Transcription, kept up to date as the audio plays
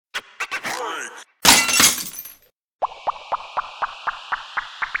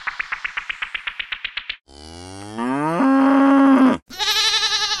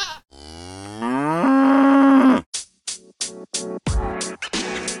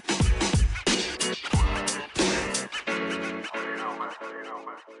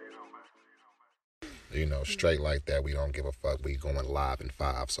Straight like that. We don't give a fuck. We going live in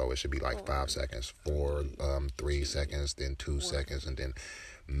 5, so it should be like 5 seconds, 4, 3 seconds, then 2 seconds, and then,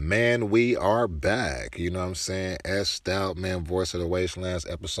 man, we are back. You know what I'm saying? S Stout, man, Voice of the Wastelands,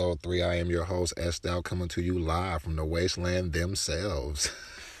 episode 3. I am your host, S Stout, coming to you live from the wasteland themselves.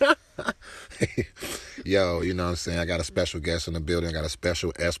 Yo, you know what I'm saying? I got a special guest in the building. I got a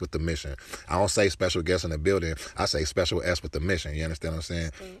special S with the mission. I don't say special guest in the building. I say special S with the mission. You understand what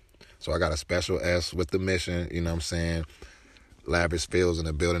I'm saying? So I got a special S with the mission, you know what I'm saying? LvshFeels in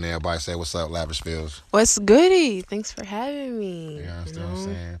the building. Everybody say, what's up, LvshFeels? What's goody? Thanks for having me. You understand what I'm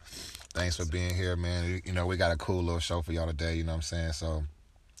saying? Thanks for being here, man. You know, we got a cool little show for y'all today, you know what I'm saying? So,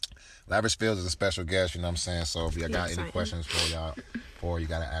 LvshFeels is a special guest, you know what I'm saying? So, if you got any questions for you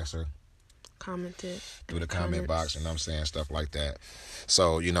got to ask her. Comment it. Through the comment box, you know what I'm saying? Stuff like that.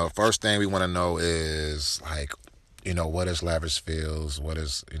 So, you know, first thing we want to know is, like, you know, what is LvshFeels? What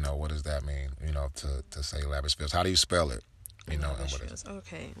does that mean? You know, to say LvshFeels. How do you spell it? You know, and what is it?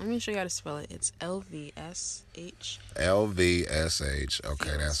 Okay, let me show you how to spell it. It's LvshFeels. LvshFeels.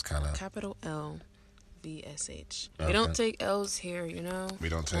 Okay, that's kind of capital LvshFeels. Okay. We don't take L's here, you know. We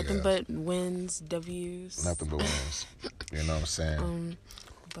don't take nothing L's. but wins, W's. Nothing but wins. You know what I'm saying?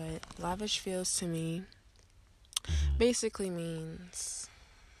 But LvshFeels to me basically means.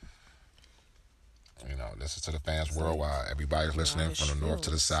 You know, this is to the fans worldwide. Everybody's listening from the north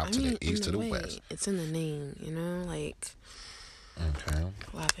to the south, to the east to the west. It's in the name, you know, like. Okay.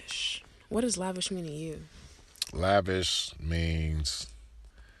 Lavish. What does lavish mean to you? Lavish means,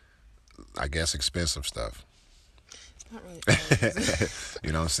 I guess, expensive stuff. It's not really.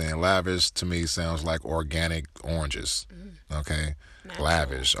 You know what I'm saying? Lavish to me sounds like organic oranges. Okay. Natural.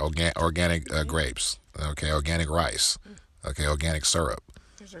 Lavish. Organic grapes. Okay. Organic rice. Okay. Organic syrup.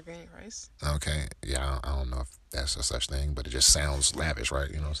 There's organic rice. Okay, yeah, I don't know if that's a such thing, but it just sounds lavish, right?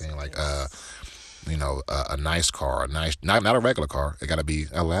 You know what I'm saying? Like, a nice car, not a regular car. It got to be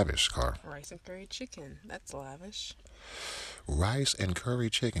a lavish car. Rice and curry chicken. That's lavish. Rice and curry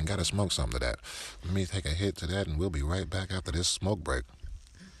chicken. Got to smoke some of that. Let me take a hit to that, and we'll be right back after this smoke break.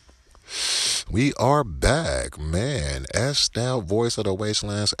 We are back, man. S Stout, Voice of the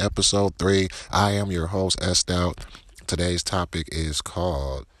Wastelands, episode 3. I am your host, S Stout. Today's topic is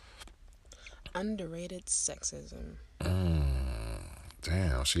called underrated sexism.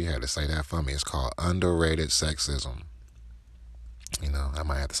 Damn, she had to say that for me. It's called underrated sexism. You know, I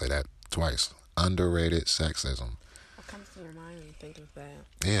might have to say that twice. Underrated sexism. What comes to your mind when you think of that?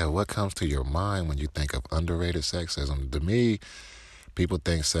 Yeah, what comes to your mind when you think of underrated sexism? To me, people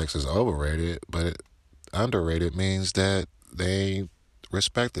think sex is overrated, but underrated means that they ain't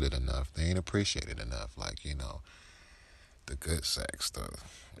respected it enough. They ain't appreciated enough. Like, you know, the good sex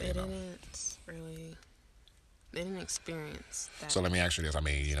stuff. They didn't experience that. So let me ask you this. I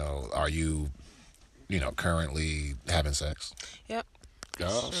mean, you know, are you, currently having sex? Yep.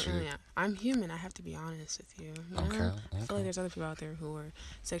 Oh, shit. Yeah. I'm human. I have to be honest with you. Okay. I feel like there's other people out there who are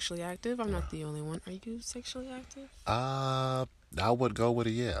sexually active. I'm not the only one. Are you sexually active? I would go with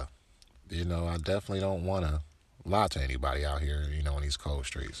a yeah. You know, I definitely don't want to lie to anybody out here, you know, in these cold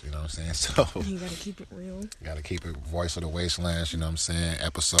streets, you know what I'm saying? So you gotta keep it real. Gotta keep it Voice of the Wastelands, you know what I'm saying?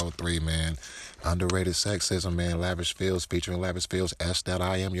 Episode 3, man. Underrated sexism, man. LvshFeels, featuring LvshFeels. S that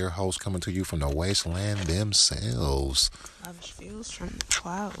I am your host, coming to you from the wasteland themselves. LvshFeels from the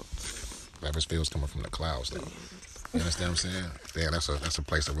clouds. LvshFeels coming from the clouds, though. You understand what I'm saying? Yeah, that's a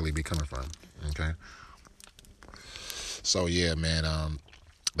place to really be coming from. Okay. So yeah, man.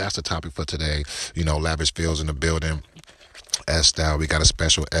 That's the topic for today. You know, LvshFeels in the building. S style. We got a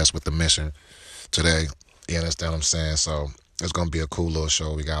special S with the mission today. You understand what I'm saying? So it's gonna be a cool little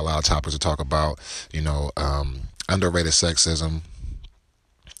show. We got a lot of topics to talk about. You know, underrated sexism.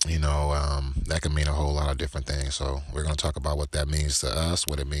 You know, that can mean a whole lot of different things. So we're gonna talk about what that means to us,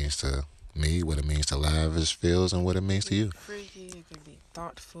 what it means to me, what it means to LvshFeels, and what it means to you. Freaky. It could be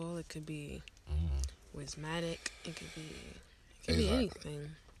thoughtful. It could be wismatic. It could be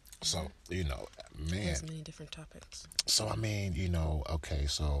anything. So, you know, man. There's many different topics. So, I mean, you know, okay,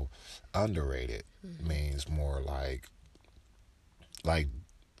 so underrated means more like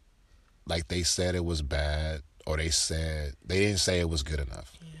they said it was bad, or they didn't say it was good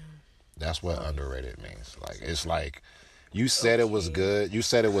enough. Yeah. That's what underrated means. Like, it's like You said it was Okay. good. You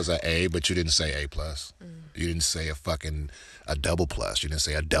said it was an A, but you didn't say A plus. You didn't say a double plus. You didn't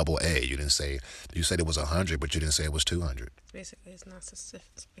say a double A. You said it was 100, but you didn't say it was 200. Basically, it's not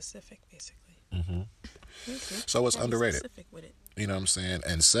specific. Basically. Mm-hmm. Okay. So it's Gotta be underrated. specific with it. You know what I'm saying?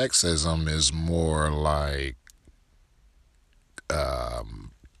 And sexism is more like,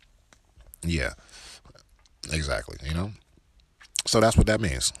 yeah, exactly. You know. So that's what that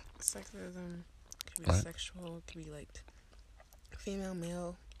means, Sexism could be right? sexual. It could be like female,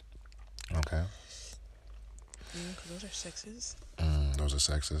 male. Okay. Because those are sexes. Those are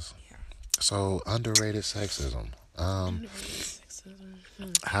sexist. Yeah. So underrated sexism. Underrated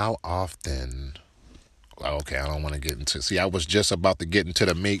sexism. How often? Okay, I don't want to get into. See, I was just about to get into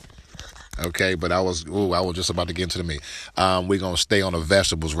the meat. Okay, but I was just about to get into the meat. We're gonna stay on the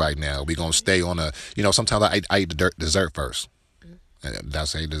vegetables right now. We're gonna stay on the. Sometimes I eat the dessert first. Did I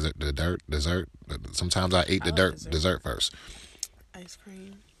say dessert? Sometimes I eat I the like dessert first. Ice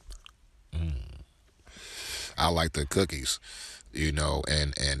cream. I like the cookies,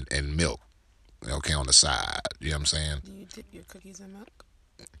 and milk. Okay, on the side. You know what I'm saying? Do you dip your cookies in milk?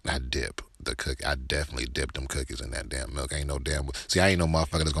 I dip the cookie. I definitely dip them cookies in that damn milk. Ain't no damn. See, I ain't no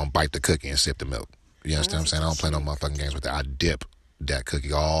motherfucker that's gonna bite the cookie and sip the milk. You understand what I'm saying? I don't play no motherfucking games with that. I dip that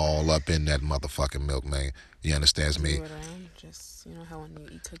cookie all up in that motherfucking milk, man. You understand me? Move it around. Just how when you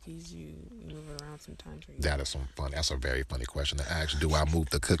eat cookies, you move it around sometimes. That is some fun. That's a very funny question to ask. Do I move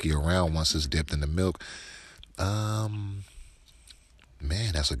the cookie around once it's dipped in the milk?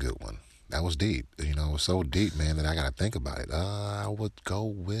 Man, that's a good one. That was deep. It was so deep, man, that I gotta think about it. I would go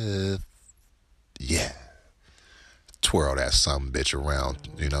with, yeah, twirl that some bitch around.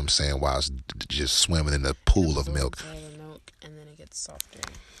 You know what I'm saying? While it's just swimming in the pool of milk. The milk, and then it gets softer.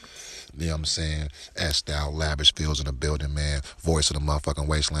 You know what I'm saying? S-Style, LvshFeels in the building, man. Voice of the motherfucking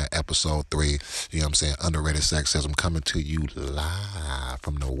wasteland, episode 3. You know what I'm saying? Underrated sexism coming to you live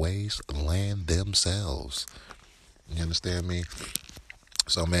from the wasteland themselves. You understand me?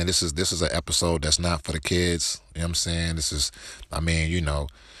 So, man, this is an episode that's not for the kids. You know what I'm saying? This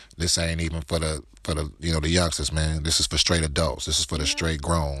ain't even for the the youngsters, man. This is for straight adults. This is for the straight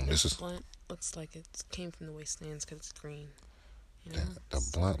grown. This is blunt looks like it came from the wastelands because it's green. the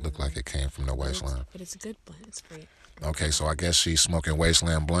blunt looked like it came from the wasteland. But it's a good blunt. It's great. Okay, so I guess she's smoking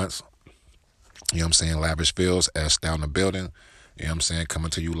wasteland blunts. You know what I'm saying? LvshFeels, S down the building. You know what I'm saying?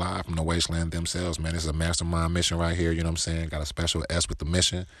 Coming to you live from the wasteland themselves, man. This is a mastermind mission right here. You know what I'm saying? Got a special S with the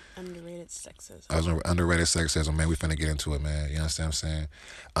mission. Underrated sexism. Underrated sexism, man. We finna get into it, man. You understand what I'm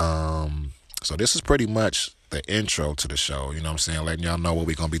saying? So this is pretty much the intro to the show. You know what I'm saying? Letting y'all know what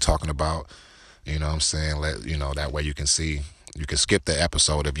we're gonna be talking about. You know what I'm saying? That way you can see. You can skip the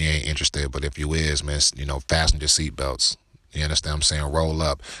episode if you ain't interested, but if you is, man, fasten your seatbelts. You understand what I'm saying? Roll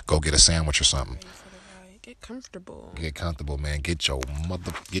up. Go get a sandwich or something. Get comfortable. Get comfortable, man. Get your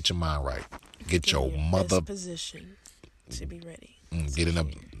mind right. Get your mother best position to be ready. Get in a.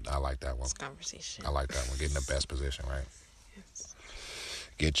 I like that one. This conversation. I like that one. Get in the best position, right? Yes.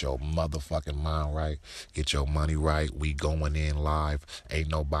 Get your motherfucking mind right. Get your money right. We going in live. Ain't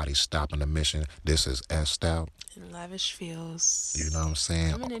nobody stopping the mission. This is S-Style. And LvshFeels. You know what I'm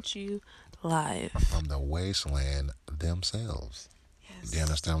saying? Coming at you live. From the wasteland themselves. Yes. You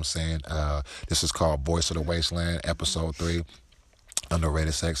understand what I'm saying? This is called Voice of the Wasteland, episode 3.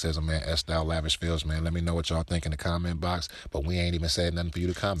 Underrated sexism, man. S-Style, LvshFeels, man. Let me know what y'all think in the comment box. But we ain't even said nothing for you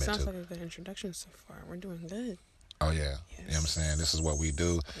to comment Sounds to. like a good introduction so far. We're doing good. Oh, yeah. Yes. You know what I'm saying? This is what we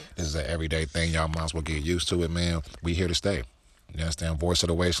do. Yes. This is an everyday thing. Y'all might as well get used to it, man. We here to stay. You understand? Voice of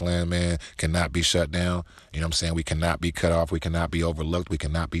the Wasteland, man, cannot be shut down. You know what I'm saying? We cannot be cut off. We cannot be overlooked. We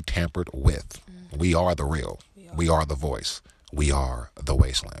cannot be tampered with. We are the real. We are the voice. We are the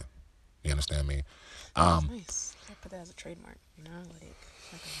wasteland. You understand me? That's nice. I put that as a trademark, like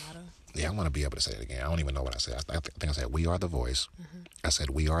a motto. Yeah, I want to be able to say it again. I don't even know what I said. I think I said we are the voice. I said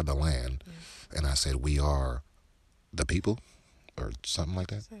we are the land. And I said we are the people or something like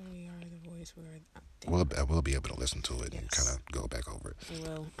that. So we are the voice. We are We'll be able to listen to it and kind of go back over it.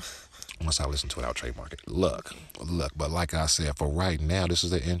 Well, once I listen to it, I'll trademark it. Look. But like I said, for right now, this is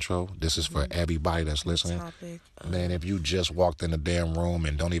the intro. This is for everybody that's listening. Man, if you just walked in the damn room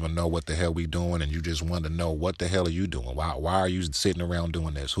and don't even know what the hell we doing, and you just want to know what the hell are you doing? Why are you sitting around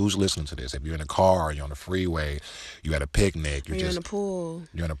doing this? Who's listening to this? If you're in a car, you're on the freeway, you at a picnic, you're in a pool.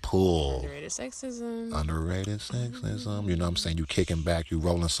 You're in a pool. Underrated sexism. You know what I'm saying? You kicking back, you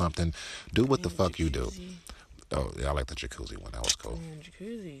rolling something. Do what the fuck you do. Oh, yeah, I like the jacuzzi one. That was cool.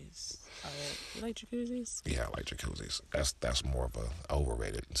 Jacuzzis. You like jacuzzis? Yeah, I like jacuzzis. That's more of a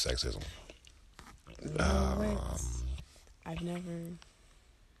overrated sexism. I've never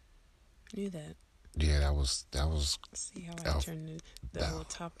knew that. Yeah, that was See how I that, turned the that, whole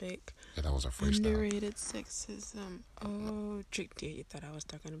topic. yeah, that was a freestyle. Underrated sexism. Oh, tricked you. You thought I was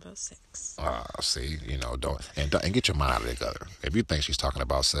talking about sex. See, don't get your mind out of the gutter. If you think she's talking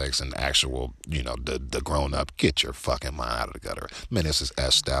about sex and actual, the grown up, get your fucking mind out of the gutter. Man, this is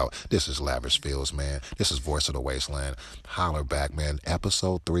S Stout. This is LvshFeels, man. This is Voice of the Wasteland. Holler back, man.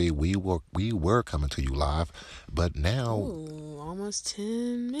 Episode 3. We were coming to you live, but now Ooh, almost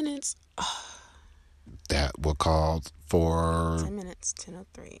 10 minutes. that will call for 10 minutes.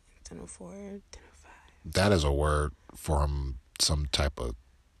 10:03, 10:04, 10:05. that is a word from some type of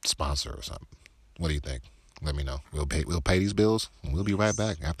sponsor or something. What do you think? Let me know. We'll pay these bills and we'll be right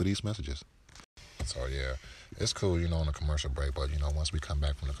back after these messages. So yeah, it's cool, on a commercial break, but once we come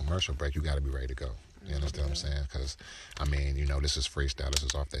back from the commercial break, you got to be ready to go. You understand what I'm saying? Because this is freestyle. This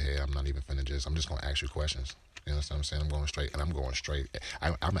is off the head. I'm not even finna I'm just gonna ask you questions. You understand what I'm saying? I'm going straight, and I'm going straight.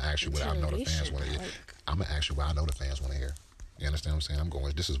 I'm gonna ask you what I know the fans want to hear. I'm gonna ask you what I know the fans want to hear. You understand what I'm saying? I'm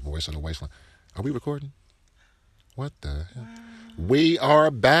going. This is Voice of the Wasteland. Are we recording? What the hell? We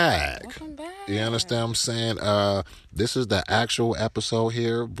are back. Welcome back. You understand what I'm saying? This is the actual episode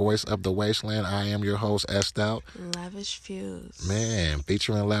here, Voice of the Wasteland. I am your host, S Stout. LvshFeels. Man,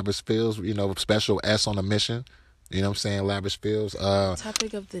 featuring LvshFeels, special S on a mission. You know what I'm saying? LvshFeels.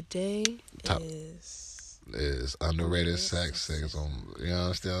 Topic of the day is underrated sexism. You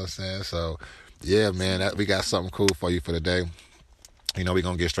understand what I'm saying? So, yeah, man, we got something cool for you for the day. We're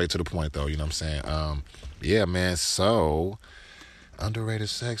going to get straight to the point, though. You know what I'm saying? Yeah, man, so underrated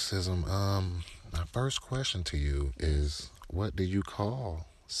sexism. My first question to you is, what do you call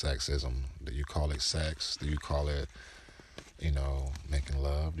sexism? Do you call it sex? Do you call it, making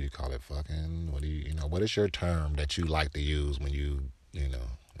love? Do you call it fucking? What is your term that you like to use when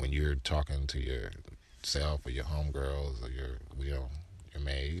when you're talking to yourself or your homegirls or your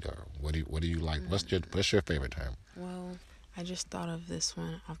maid, or what do you like? What's your favorite term? Well, I just thought of this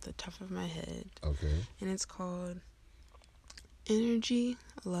one off the top of my head. Okay. And it's called energy,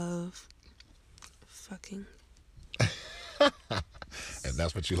 love, fucking. And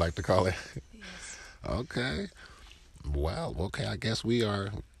that's what you like to call it? Yes. Okay. Well, okay, I guess we are,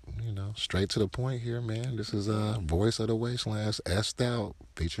 straight to the point here, man. This is Voice of the Wastelands, S Out,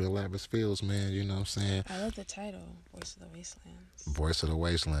 featuring LvshFeels, man. You know what I'm saying? I love the title, Voice of the Wastelands. Voice of the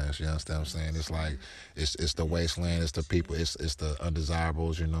Wastelands, you understand what I'm saying? It's like, it's the wasteland, it's the people, it's the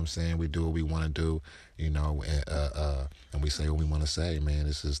undesirables, you know what I'm saying? We do what we want to do, and we say what we want to say, man.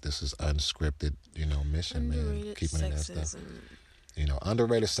 This is unscripted, mission, man. Keeping it that stuff.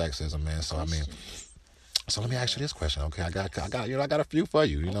 Underrated sexism, man. So, so let me ask you this question, okay? I got a few for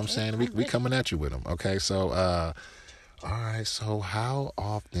you. You know what I'm saying? We coming at you with them, okay? So, all right. So, how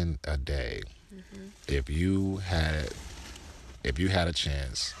often a day, if you had a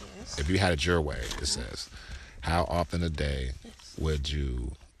chance, Yes. if you had it your way, it says, how often a day would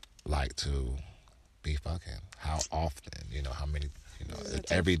you like to be fucking? How often? How many?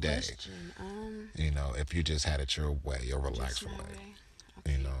 Every day. If you just had it your way, your relaxed way.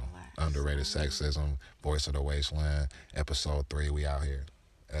 Okay, Underrated sexism, Voice of the Wasteland, episode 3. We out here.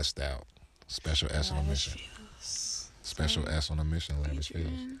 S out. Special S on a mission. Special S on a mission.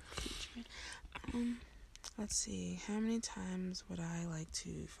 LvshFeels. Let's see. How many times would I like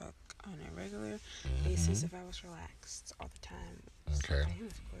to fuck on a regular basis if I was relaxed all the time? Okay. I am,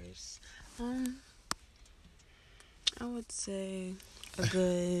 of course. I would say a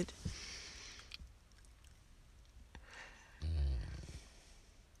good.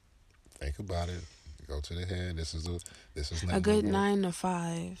 Think about it. Go to the head. This is A good 9 to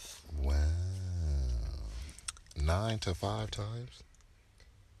 5. Wow. 9 to 5 times?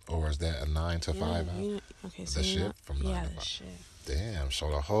 Or is that a 9 to 5 out? Okay, so the shift from 9 to 5. The shift. Damn, so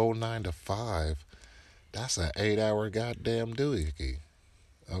the whole 9 to 5, that's an 8-hour goddamn doohickey.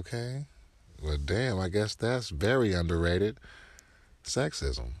 Okay? Well, damn, I guess that's very underrated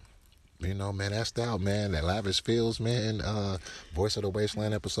sexism. Man, that's out, man. That LvshFeels, man. Voice of the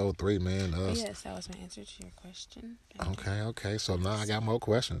Wasteland, episode 3, man. Yes, that was my answer to your question. Okay. So now I got more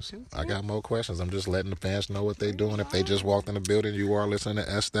questions. I'm just letting the fans know what they're doing. If they just walked in the building, you are listening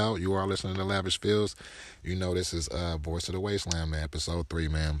to S Out. You are listening to LvshFeels. This is Voice of the Wasteland, man. Episode 3,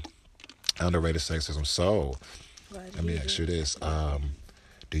 man. Underrated sexism. So, let me ask you this.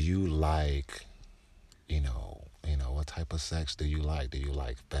 Do you like, what type of sex do you like? Do you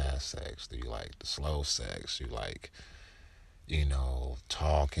like fast sex? Do you like the slow sex? You like,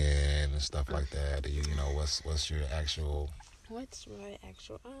 talking and stuff like that? Do what's your actual? What's my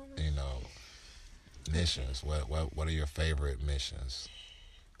actual? Missions. What are your favorite missions?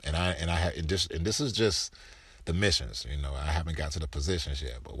 And this is just the missions. I haven't got to the positions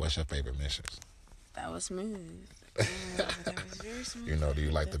yet. But what's your favorite missions? That was smooth. Oh, that was very smooth. You know, do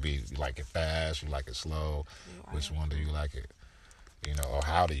you like you like it fast? You like it slow? Which one do you like it? You know, or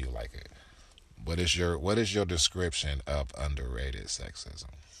how do you like it? What is your description of underrated sexism?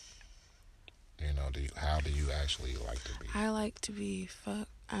 You know, how do you actually like to be? I like to be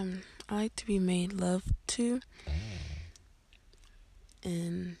I like to be made love to,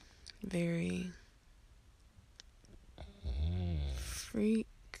 and very freak.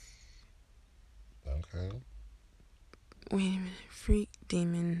 Okay. Wait a minute, freak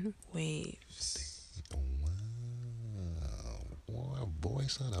demon waves. Wow, boy,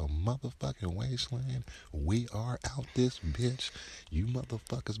 voice of the motherfucking wasteland. We are out this bitch. You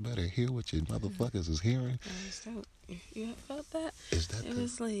motherfuckers better hear what you motherfuckers is hearing. That was dope. You felt that? Is that It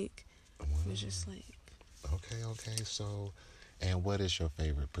was like, it was just like. Okay. So, and what is your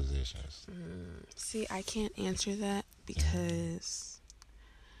favorite positions? See, I can't answer that because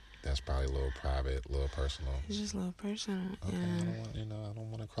that's probably a little private, a little personal. it's just a little personal. Okay, I don't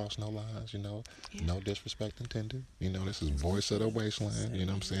want to cross no lines. No disrespect intended. This is voice of the wasteland. You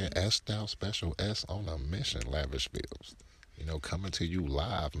know what I'm saying? S-Style Special S on a mission. LvshFeels. Coming to you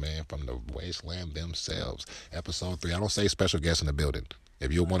live, man, from the wasteland themselves. Episode 3. I don't say special guest in the building.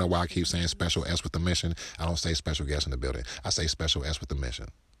 If you're wondering why I keep saying special S with the mission, I don't say special guest in the building. I say special S with the mission.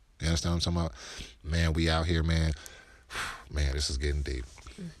 You understand what I'm talking about? Man, we out here, man. Man, this is getting deep.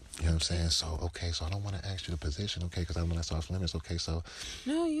 You know what I'm saying? So I don't want to ask you the position, okay, because I don't want to off limits, okay, so.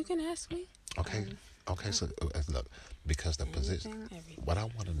 No, you can ask me. Okay, so look, because the position, what I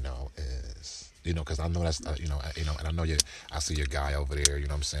want to know is, because I know that's, and I know I see your guy over there, you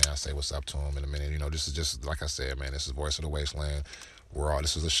know what I'm saying? I say what's up to him in a minute, this is just, like I said, man, this is Voice of the Wasteland.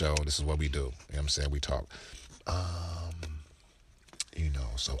 This is a show, this is what we do, you know what I'm saying? We talk.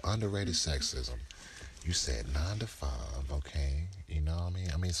 So underrated sexism. You said 9 to 5, okay? You know what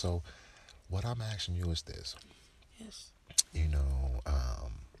I mean? So what I'm asking you is this. Yes.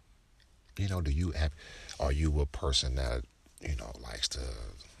 Are you a person that, likes to,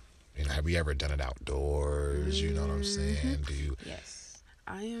 have you ever done it outdoars? You know what I'm saying? Do you? Yes.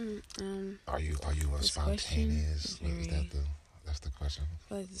 I am, Are you a spontaneous? That's the question? I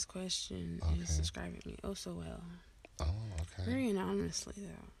feel like this question is describing me oh so well. Oh, okay. Very anonymously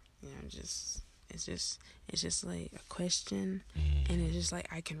though. It's just like a question, and it's just like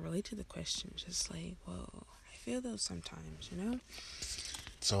I can relate to the question. Just like, whoa, I feel those sometimes,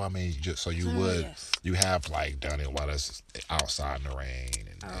 So I mean, you have like done it while it's outside in the rain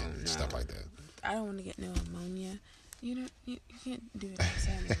and stuff like that. I don't want to get no ammonia. You can't do it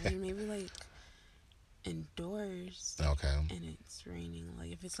outside in the rain. Maybe like indoors. Okay. And it's raining,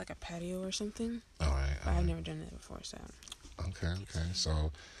 like if it's like a patio or something. All right. But I've never done that before, so. Okay.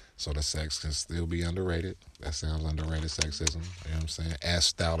 So the sex can still be underrated. That sounds underrated sexism. You know what I'm saying?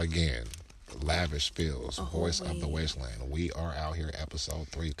 Asked out again. LvshFeels, voice of the wasteland. We are out here, episode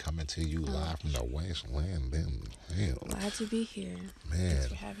 3, coming to you live from the wasteland. Glad to be here. Man. Thanks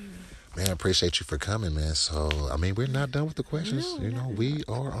for having me. Man, I appreciate you for coming, man. So, I mean, we're not done with the questions. We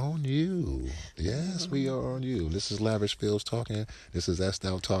are on you. Yes, we are on you. This is LvshFeels talking. This is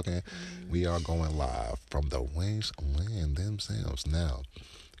S-Style talking. We are going live from the wasteland themselves. Now,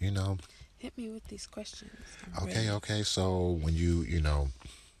 hit me with these questions. Okay. So, when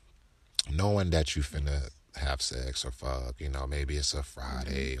knowing that you finna have sex or fuck, maybe it's a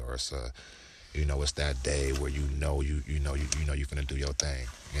Friday or it's it's that day where you finna do your thing.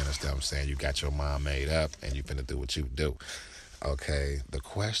 You understand what I'm saying? You got your mind made up and you finna do what you do. Okay. The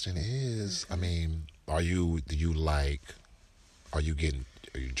question is, I mean, are you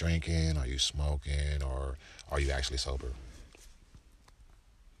drinking? Are you smoking? Or are you actually sober?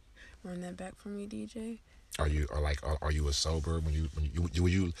 Run that back for me, DJ. Are you a sober when you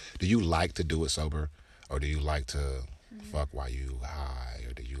do you like to do it sober, or do you like to fuck while you high,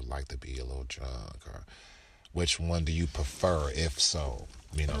 or do you like to be a little drunk, or which one do you prefer? If so,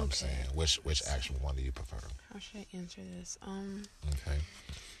 you know what I'm saying. Which actual one do you prefer? How should I answer this? Okay.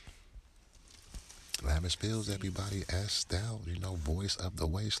 LvshFeels, everybody. S-Style, voice of the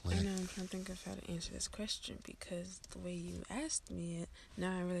wasteland. I know, I'm trying to think of how to answer this question because the way you asked me it,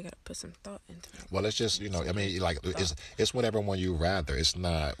 now I really got to put some thought into it. Well, it's just, it's whatever one you rather. It's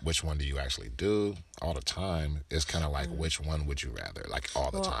not which one do you actually do all the time. It's kind of like which one would you rather, like all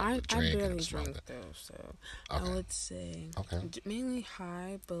the time. I barely drink though, so I would say mainly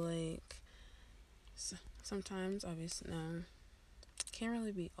high, but like sometimes, obviously, no. Can't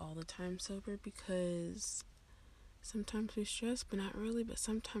really be all the time sober because sometimes we stress, but not really. But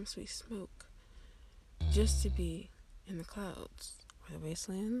sometimes we smoke just to be in the clouds, or the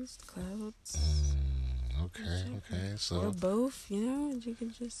wastelands, the clouds. Okay. or So both. You know, you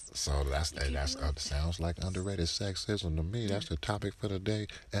can just. sounds like underrated sexism to me. That's the topic for today,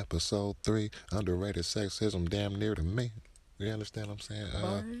 episode 3. Underrated sexism, damn near to me. You understand what I'm saying?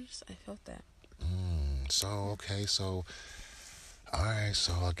 Bars. I felt that. So okay, so all right,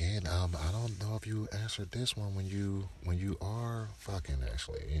 so again, I don't know if you answered this one when you are fucking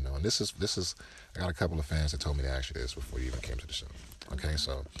actually, and this is I got a couple of fans that told me to ask you this before you even came to the show. Okay,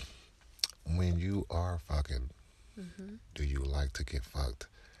 so when you are fucking, do you like to get fucked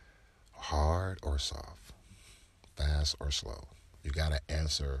hard or soft, fast or slow? You gotta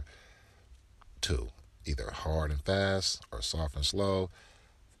answer two, either hard and fast or soft and slow.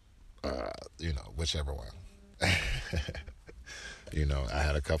 Whichever one. I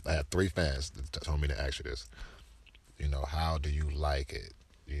had 3 fans that told me to ask you this. How do you like it?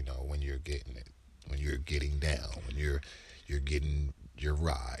 When you're getting it, when you're getting down, when you're getting your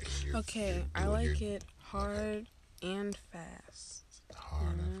ride. Okay, I like it hard and fast.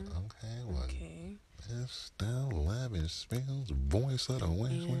 Hard. Okay. Well, Okay. it's the LvshFeels, voice of the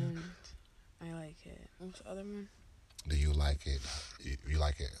wasteland. And I like it. What's the other one? Do you like it? You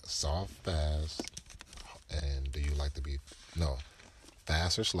like it soft, fast, and do you like to be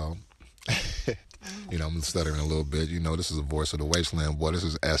fast or slow? I'm stuttering a little bit. This is the voice of the wasteland, boy. This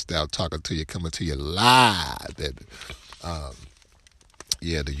is Estelle talking to you, coming to you live, baby.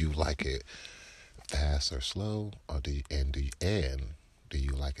 Do you like it fast or slow, or do you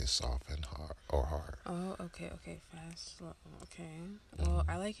like it soft and hard or hard? Oh, okay, fast, slow. Okay. Well,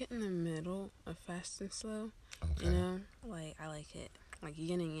 I like it in the middle of fast and slow. Okay. Like I like it like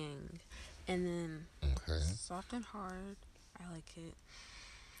yin and yang, and then soft and hard. I like it.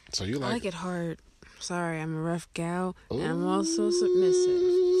 So you I like like it hard. Sorry, I'm a rough gal, and I'm also submissive.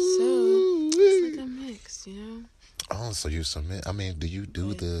 So it's like a mix, Oh, so you submit. I mean, do you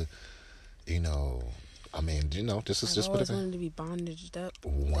do the, this is I've just always wanted to be bondaged up.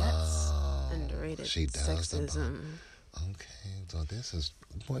 Wow. That's underrated. She does sexism. Okay, so this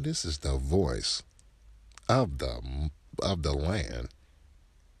is the voice of the land.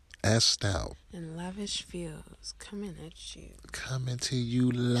 Estelle. And LvshFeels coming at you. Coming to you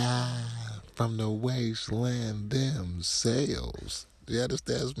live from the wasteland themselves. You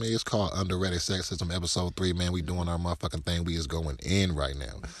understand me? It's called Underrated Sexism, episode 3. Man, we doing our motherfucking thing. We is going in right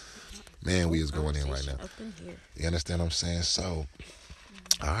now. Man, we is going in right now. Up in here. You understand what I'm saying? So,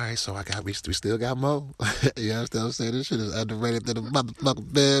 all right, so we still got more. You understand what I'm saying? This shit is underrated to the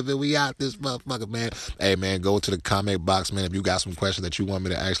motherfucker, baby. We out this motherfucker, man. Hey, man, go to the comment box, man. If you got some questions that you want me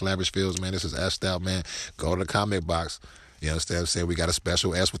to ask LvshFeels, man, this is Estelle, man. Go to the comment box. You understand what I'm saying? We got a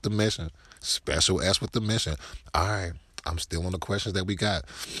special S with the mission. Special S with the mission. All right, I'm still on the questions that we got.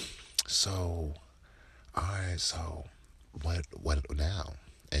 So, all right, so what now?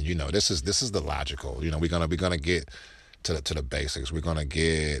 And this is the logical. We're gonna get to the basics. We're gonna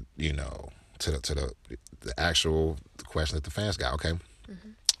get to the actual question that the fans got. Okay,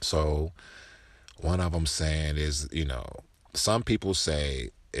 so one of them saying is some people say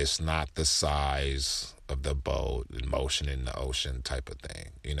it's not the size of the boat and motion in the ocean type of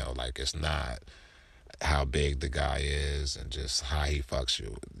thing. Like it's not how big the guy is and just how he fucks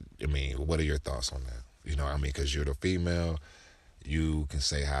you. I mean, what are your thoughts on that? Because you're the female, you can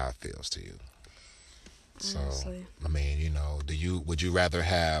say how it feels to you. Honestly. So, I mean, would you rather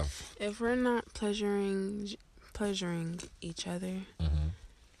have... If we're not pleasuring each other,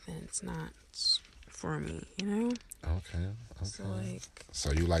 then it's not for me, Okay.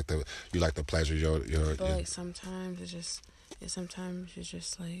 So you like the pleasure your I feel like sometimes it's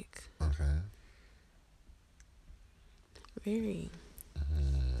just like okay. Very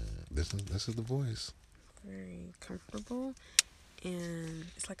This is the voice. Very comfortable, and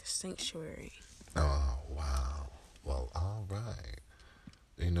it's like a sanctuary. Oh, wow. Well, all right.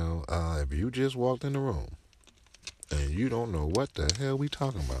 If you just walked in the room and you don't know what the hell we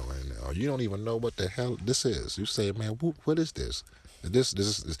talking about right now, you don't even know what the hell this is. You say, man, what is this? This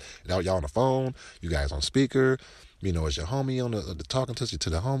is y'all on the phone, you guys on speaker, is your homie on the talking to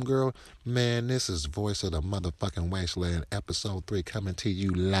the homegirl? Man, this is Voice of the Motherfucking Wasteland, episode 3, coming to you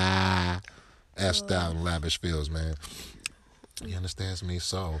live. Estelle and LvshFeels, man. You understand me?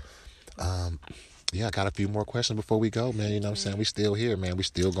 So, I got a few more questions before we go, man. You know what I'm saying? We still here, man. We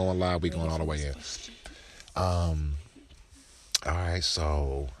still going live. We going all the way in. All right,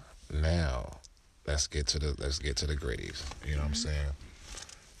 so now let's get to the gritties. You know what I'm saying?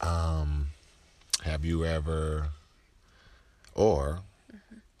 Have you ever, or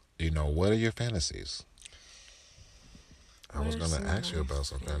what are your fantasies? I was gonna ask you about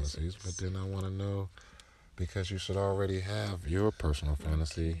some fantasies, but then I want to know because you should already have your personal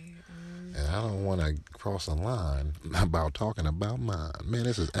fantasy. And I don't want to cross a line about talking about mine. Man,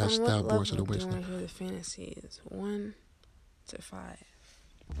 this is S On what Style Voice of level the do you Witch. want to hear the fantasies? 1 to 5.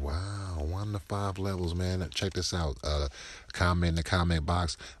 Wow, 1 to 5 levels, man. Check this out. Comment in the comment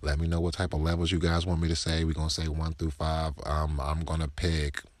box. Let me know what type of levels you guys want me to say. We're gonna say 1 through 5. I'm gonna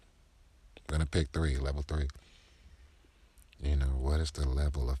pick 3, level 3. You know, what is the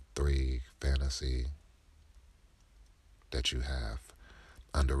level of 3 fantasy that you have?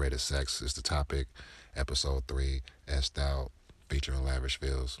 Underrated sex is the topic. Episode 3, S Out, featuring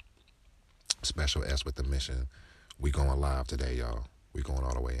LvshFeels. Special S with the mission. We going live today, y'all. We going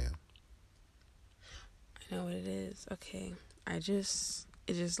all the way in. I know what it is. Okay. It just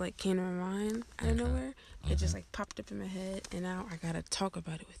like came to my mind out of nowhere. It just like popped up in my head, and now I gotta talk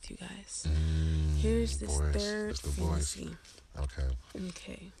about it with you guys. Here's this third fantasy.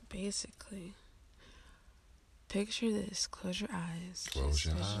 Okay. Basically, picture this. Close your eyes. Close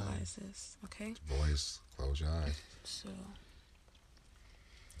your visualize eyes. this. Okay. Voice. Close your eyes. So,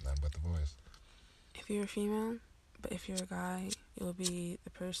 Nothing but the voice. if you're a female, but if you're a guy, you'll be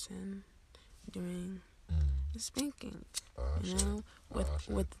the person doing the spanking. You know,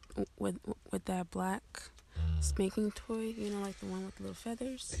 with that black spanking toy. You know, like the one with little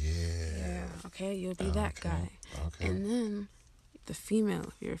feathers. Yeah. Okay, you'll be that guy. Okay. And then the female.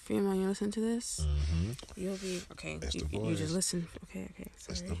 If you're a female, and you listen to this. You'll be okay. It's the You just voice. listen. Okay.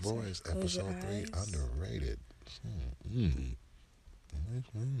 Sorry, It's the voice. Close your Episode 3, eyes. underrated.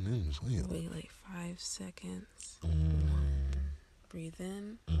 Wait like 5 seconds. Breathe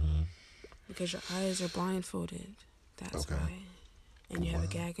in. Because your eyes are blindfolded. That's why. And you have a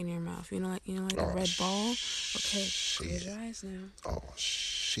gag in your mouth. You know, like a red ball. Okay, close your eyes now. Oh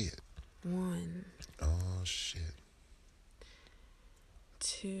shit. 1. Oh shit.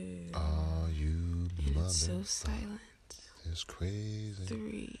 2. Oh, you And mother. it's so silent. It's crazy.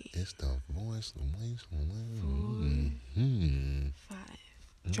 3. It's the voice. 4. 5.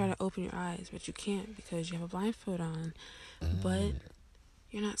 Try to open your eyes, but you can't because you have a blindfold on. But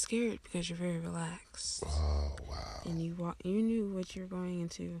you're not scared because you're very relaxed. Oh wow. And you knew what you're going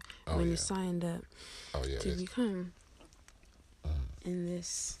into when you signed up to become in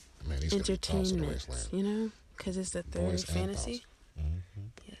this entertainment. You know, because it's the third fantasy.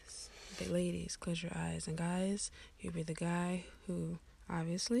 Yes, but ladies, close your eyes, and guys, you'll be the guy who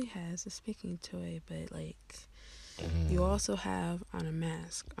obviously has a speaking toy, but like. You also have on a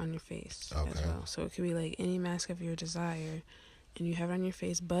mask on your face as well. So it could be like any mask of your desire, and you have it on your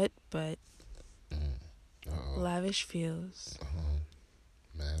face, but LvshFeels.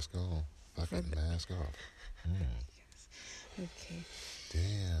 Mask on. Fucking mask off. Okay.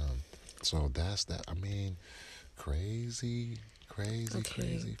 Damn. So that's that. I mean, crazy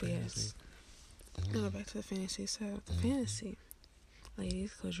fantasy. Yes. Now back to the fantasy. So the fantasy.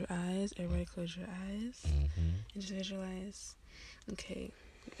 Ladies, close your eyes. Everybody close your eyes. And just visualize. Okay.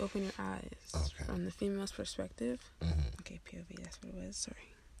 Open your eyes. From the female's perspective. Okay, POV, that's what it was.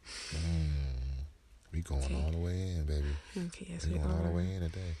 Sorry. We going all the way in, baby. Okay, yes, we going all the way in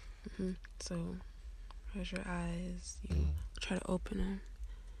today. So, close your eyes. You try to open them.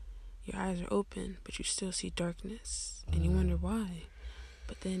 Your eyes are open, but you still see darkness. And you wonder why.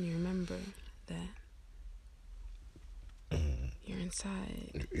 But then you remember that you're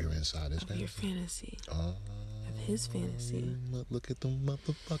inside. You're inside this fantasy. Your fantasy. Of his fantasy. Look at them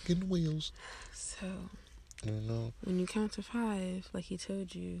motherfucking wheels. So, you know, when you count to 5, like he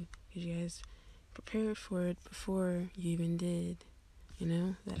told you, because you guys prepared for it before you even did, you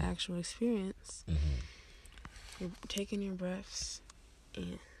know, that actual experience. You're taking your breaths,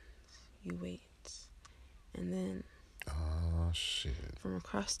 and you wait. And then, from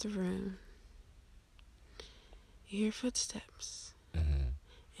across the room, you hear footsteps.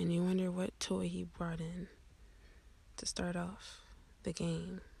 And you wonder what toy he brought in to start off the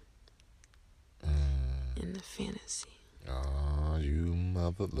game in the fantasy. Oh, you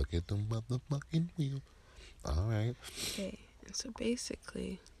mother, look at the motherfucking wheel. All right. Okay, and so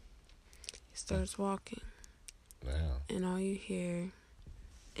basically, he starts walking. Yeah. And all you hear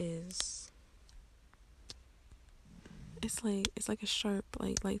is, it's like a sharp,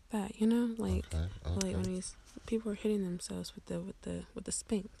 like that, you know? Like when these people are hitting themselves with the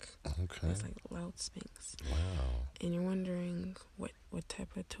spank. Okay. It's like loud spanks. Wow. And you're wondering what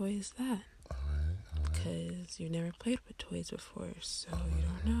type of toy is that? All right. Because you've never played with toys before, so you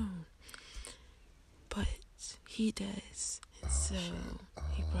don't know. But he does. And so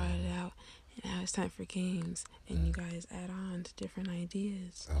he brought it out, and now it's time for games, and you guys add on to different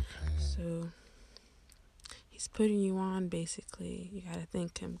ideas. Okay. So he's putting you on, basically. You gotta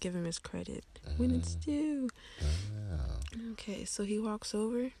thank him, give him his credit when it's due. Yeah. Okay, so he walks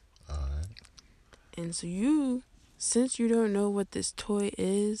over. All right. And so since you don't know what this toy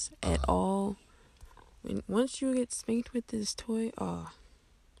is at all, once you get spanked with this toy, and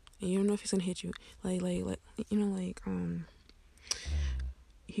you don't know if he's gonna hit you,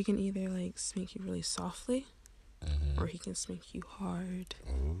 he can either like spank you really softly, or he can spank you hard.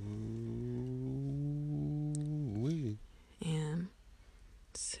 Ooh-wee. And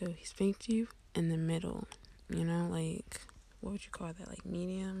so he spanked you in the middle, like, what would you call that, like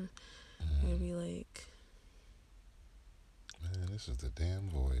medium? It would be like, man, this is the damn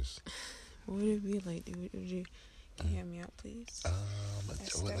voice. What would it be like? Can you hear me out, please?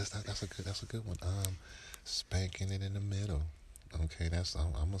 That's a good one. Spanking it in the middle. Okay, I'm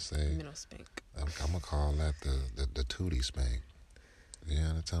gonna say middle spank. I'm gonna call that the tootie spank. You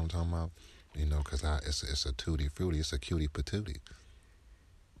know what I'm talking about? Because it's a tutti frutti, it's a cutie patootie.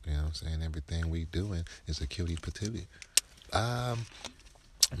 You know what I'm saying? Everything we doing is a cutie patootie.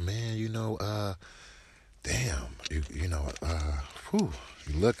 Man, damn, whew,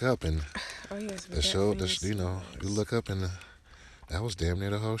 you look up and the show, you look up and that was damn near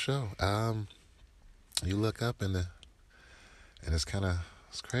the whole show. You look up and it's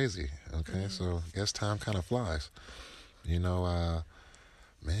crazy. Okay, so I guess time kind of flies.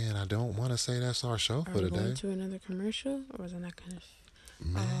 Man, I don't want to say that's our show for today. Are we going to another commercial, or is it not kind of?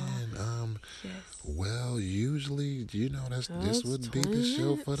 Man, yes. Well, usually, this would be the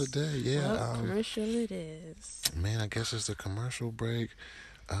show for the day. Yeah. What commercial it is? Man, I guess it's the commercial break.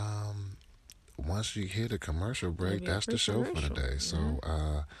 Once you hear the commercial break, that's the show for the day. So,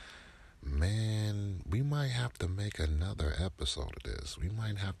 man, we might have to make another episode of this. We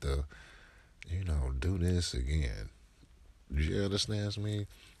might have to, do this again. You understand me?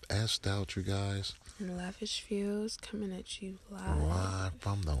 Asked out, you guys. And LvshFeels coming at you live. Live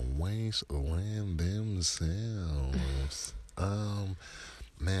from the wasteland themselves.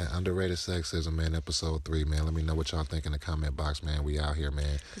 Man, underrated sexism, man, episode 3, man. Let me know what y'all think in the comment box, man. We out here,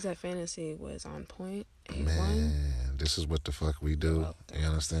 man. Because that fantasy was on point. Man, this is what the fuck we do. You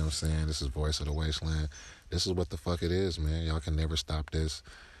understand what I'm saying? This is Voice of the Wasteland. This is what the fuck it is, man. Y'all can never stop this.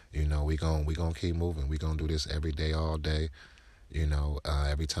 We gonna keep moving. We gonna do this every day, all day.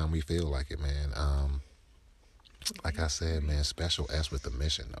 Every time we feel like it, man. Like I said, man, special S with the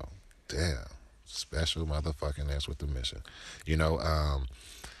mission, though. Damn. Special motherfucking S with the mission.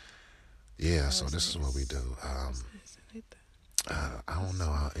 Yeah, so this is what we do. I don't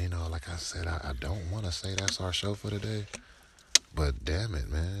know. Like I said, I don't want to say that's our show for today. But damn it,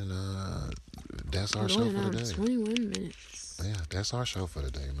 man. That's our show for today. 21 minutes. Yeah, that's our show for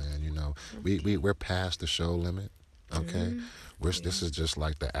today, man. We're past the show limit. Okay? This is just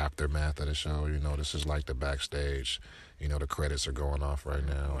like the aftermath of the show. This is like the backstage. The credits are going off right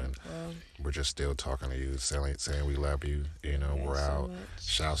now, and we're just still talking to you, saying we love you. We're out.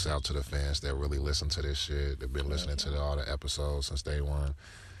 So shouts out to the fans that really listen to this shit. They've been listening to all the episodes since day one.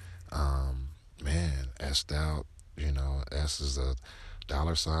 Man, S'd out. S is a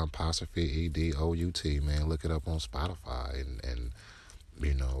 $EDOUT, man. Look it up on Spotify and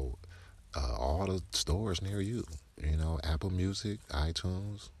all the stores near you. Apple Music,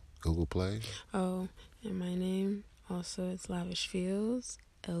 iTunes, Google Play. Oh, and my name also is LvshFeels,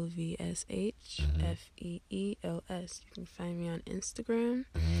 LvshFeels. You can find me on Instagram.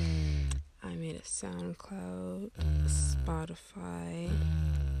 I made a SoundCloud, Spotify.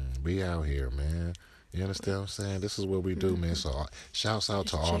 We out here, man. You understand what I'm saying? This is what we do, man. So shouts out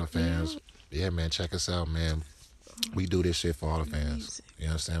to all the fans. Yeah, man, check us out, man. We do this shit for all the fans. You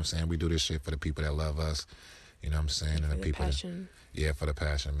understand what I'm saying? We do this shit for the people that love us. You know what I'm saying? And the people passion. For the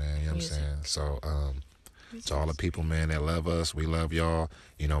passion, man. You know what I'm saying? So to all the people, man, that love us, we love y'all.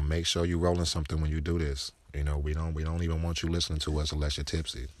 Make sure you rolling something when you do this. We don't even want you listening to us unless you're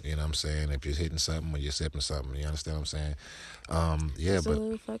tipsy. You know what I'm saying? If you're hitting something or you're sipping something, you understand what I'm saying? It's a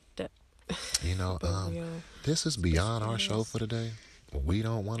little fucked up. This is beyond our show for today. We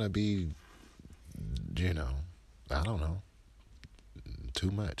don't want to be, I don't know, too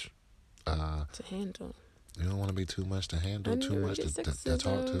much. To handle. You don't want to be too much to handle, too much to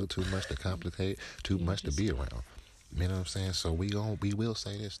talk to, too much to complicate, too much to be around. You know what I'm saying? So we will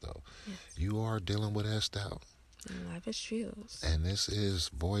say this though. Yes. You are dealing with S'd out. LvshFeels. And this is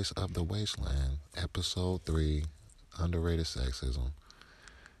Voice of the Wasteland, episode 3, underrated sexism.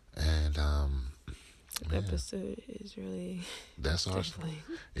 And the episode is really that's our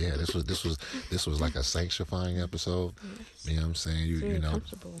this was like a sanctifying episode. Yes. You know what I'm saying?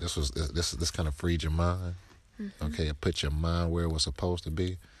 This kind of freed your mind. Okay, it put your mind where it was supposed to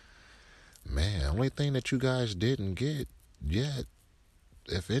be. Man, only thing that you guys didn't get yet,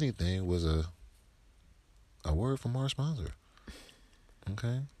 if anything, was a word from our sponsor.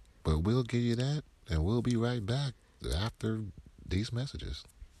 Okay, but we'll give you that And we'll be right back after these messages.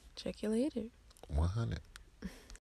 Check you later. 100.